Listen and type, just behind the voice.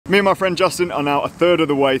Me and my friend Justin are now a third of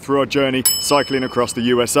the way through our journey cycling across the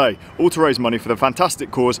USA, all to raise money for the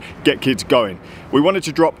fantastic cause Get Kids Going. We wanted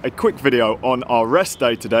to drop a quick video on our rest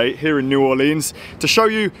day today here in New Orleans to show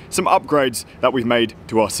you some upgrades that we've made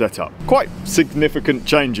to our setup. Quite significant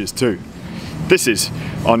changes too. This is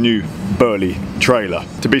our new Burley trailer.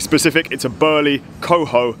 To be specific, it's a Burley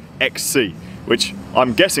Coho XC, which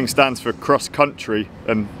I'm guessing stands for cross country,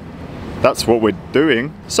 and that's what we're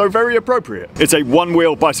doing, so very appropriate. It's a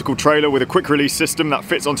one-wheel bicycle trailer with a quick release system that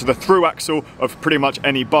fits onto the through axle of pretty much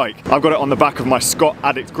any bike. I've got it on the back of my Scott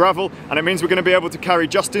Addict Gravel, and it means we're going to be able to carry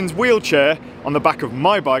Justin's wheelchair on the back of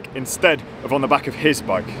my bike instead of on the back of his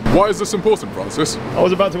bike. Why is this important, Francis? I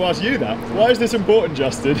was about to ask you that. Why is this important,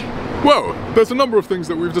 Justin? Well, there's a number of things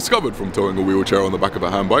that we've discovered from towing a wheelchair on the back of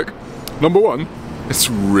a handbike. Number one,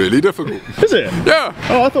 it's really difficult. Is it? Yeah.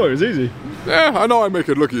 Oh, I thought it was easy. Yeah, I know I make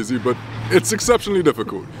it look easy, but it's exceptionally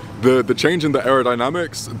difficult. The change in the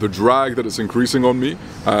aerodynamics, the drag that it's increasing on me,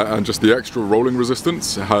 and just the extra rolling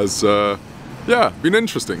resistance has, yeah, been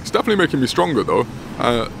interesting. It's definitely making me stronger though,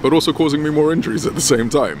 but also causing me more injuries at the same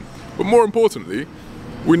time. But more importantly,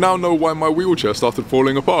 we now know why my wheelchair started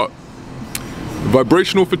falling apart.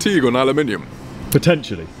 Vibrational fatigue on aluminium.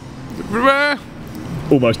 Potentially.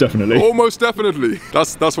 Almost definitely. Almost definitely.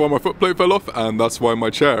 That's why my footplate fell off, and that's why my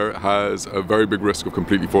chair has a very big risk of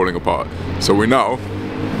completely falling apart. So we now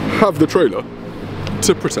have the trailer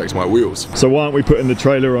to protect my wheels. So why aren't we putting the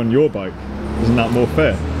trailer on your bike? Isn't that more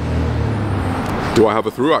fair? Do I have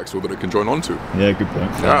a through axle that it can join onto? Yeah, good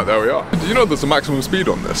point. Yeah, there we are. Do you know there's a maximum speed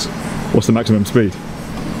on this? What's the maximum speed?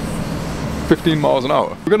 15 miles an hour.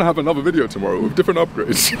 We're going to have another video tomorrow with different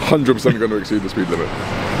upgrades. 100% going to exceed the speed limit.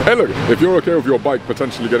 Hey look, if you're okay with your bike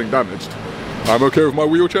potentially getting damaged, I'm okay with my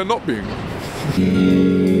wheelchair not being.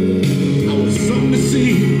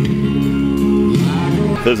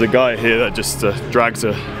 There's a guy here that just drags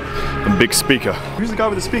a big speaker. Who's the guy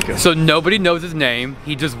with the speaker? So nobody knows his name.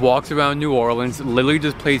 He just walks around New Orleans, literally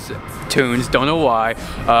just plays tunes, don't know why.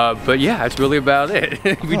 But yeah, that's really about it.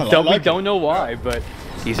 we don't know why, but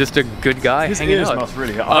he's just a good guy hanging out. Must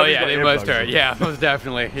really hurt. Oh yeah, they must hurt. Yeah, most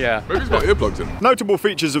definitely. Yeah. Maybe he's got earplugs in. Notable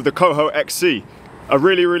features of the Coho XC. A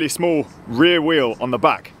really small rear wheel on the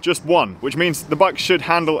back, just one, which means the bike should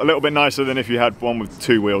handle a little bit nicer than if you had one with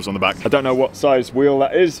two wheels on the back. I don't know what size wheel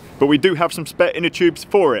that is, but we do have some spare inner tubes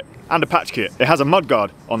for it and a patch kit. It has a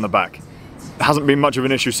mudguard on the back. It hasn't been much of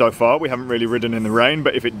an issue so far. We haven't really ridden in the rain,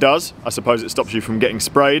 but if it does, I suppose it stops you from getting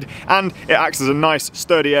sprayed, and it acts as a nice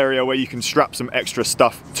sturdy area where you can strap some extra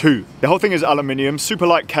stuff to. The whole thing is aluminium, super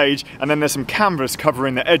light cage, and then there's some canvas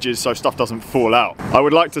covering the edges so stuff doesn't fall out. I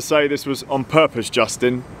would like to say this was on purpose,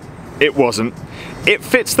 Justin. It wasn't. It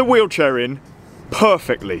fits the wheelchair in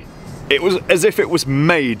perfectly. It was as if it was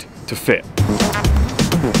made to fit.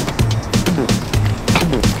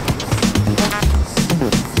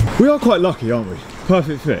 We are quite lucky, aren't we?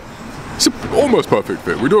 Perfect fit. It's an almost perfect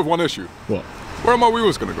fit. We do have one issue. What? Where are my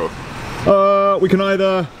wheels going to go? We can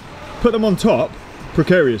either put them on top,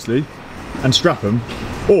 precariously, and strap them,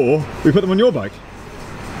 or we put them on your bike.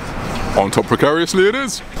 On top precariously it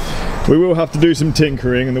is. We will have to do some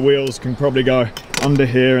tinkering, and the wheels can probably go under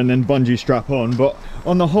here and then bungee strap on, but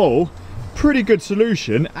on the whole, pretty good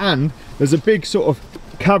solution, and there's a big sort of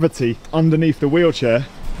cavity underneath the wheelchair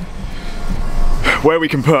where we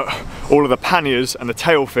can put all of the panniers and the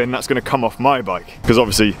tail fin that's going to come off my bike, because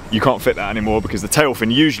obviously you can't fit that anymore because the tail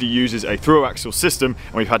fin usually uses a through axle system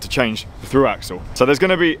and we've had to change the through axle. So there's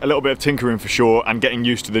going to be a little bit of tinkering for sure and getting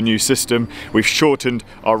used to the new system. We've shortened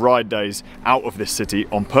our ride days out of this city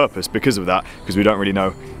on purpose because of that, because we don't really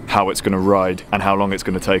know how it's going to ride and how long it's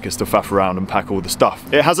going to take us to faff around and pack all the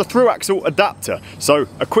stuff. It has a through axle adapter, so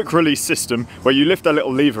a quick release system where you lift a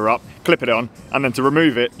little lever up, clip it on, and then to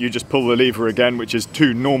remove it you just pull the lever again, which is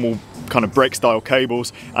two normal kind of brake style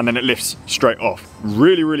cables, and then it lifts straight off.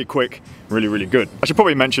 Really quick, really good. I should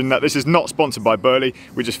probably mention that this is not sponsored by Burley.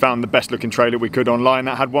 We just found the best looking trailer we could online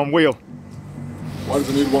that had one wheel. Why does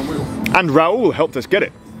it need one wheel? And Raoul helped us get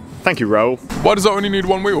it. Thank you, Raoul. Why does it only need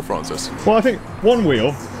one wheel, Francis? Well, I think one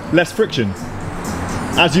wheel, less friction,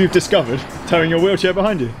 as you've discovered, towing your wheelchair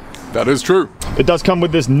behind you. That is true. It does come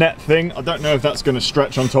with this net thing. I don't know if that's going to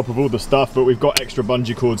stretch on top of all the stuff, but we've got extra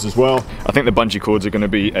bungee cords as well. I think the bungee cords are going to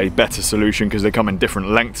be a better solution because they come in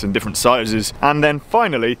different lengths and different sizes. And then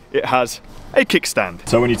finally, it has a kickstand.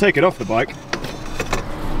 So when you take it off the bike,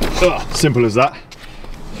 simple as that,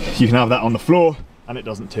 you can have that on the floor and it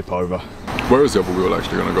doesn't tip over. Where is the other wheel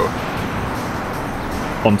actually going to go?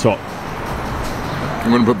 On top.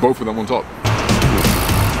 I'm going to put both of them on top.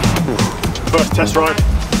 First test ride.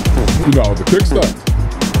 Now the kickstand.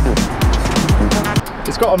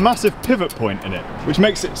 it's got a massive pivot point in it, which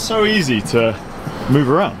makes it so easy to move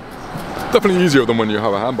around. Definitely easier than when you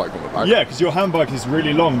have a handbike on the back. Yeah, because your handbike is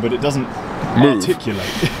really long, but it doesn't articulate.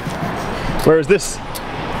 Whereas this,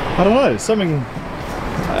 I don't know, it's something,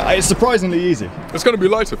 it's surprisingly easy. It's going to be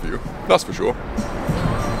lighter for you, that's for sure.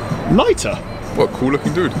 Lighter? What a cool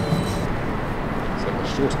looking dude. It's like a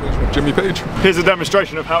short version of Jimmy Page. Here's a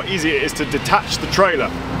demonstration of how easy it is to detach the trailer.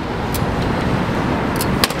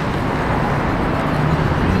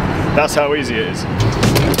 That's how easy it is.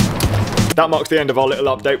 That marks the end of our little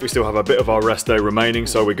update. We still have a bit of our rest day remaining,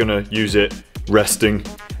 so we're gonna use it resting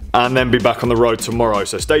and then be back on the road tomorrow.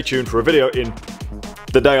 So stay tuned for a video in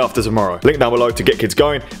the day after tomorrow. Link down below to get kids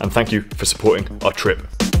going, and thank you for supporting our trip.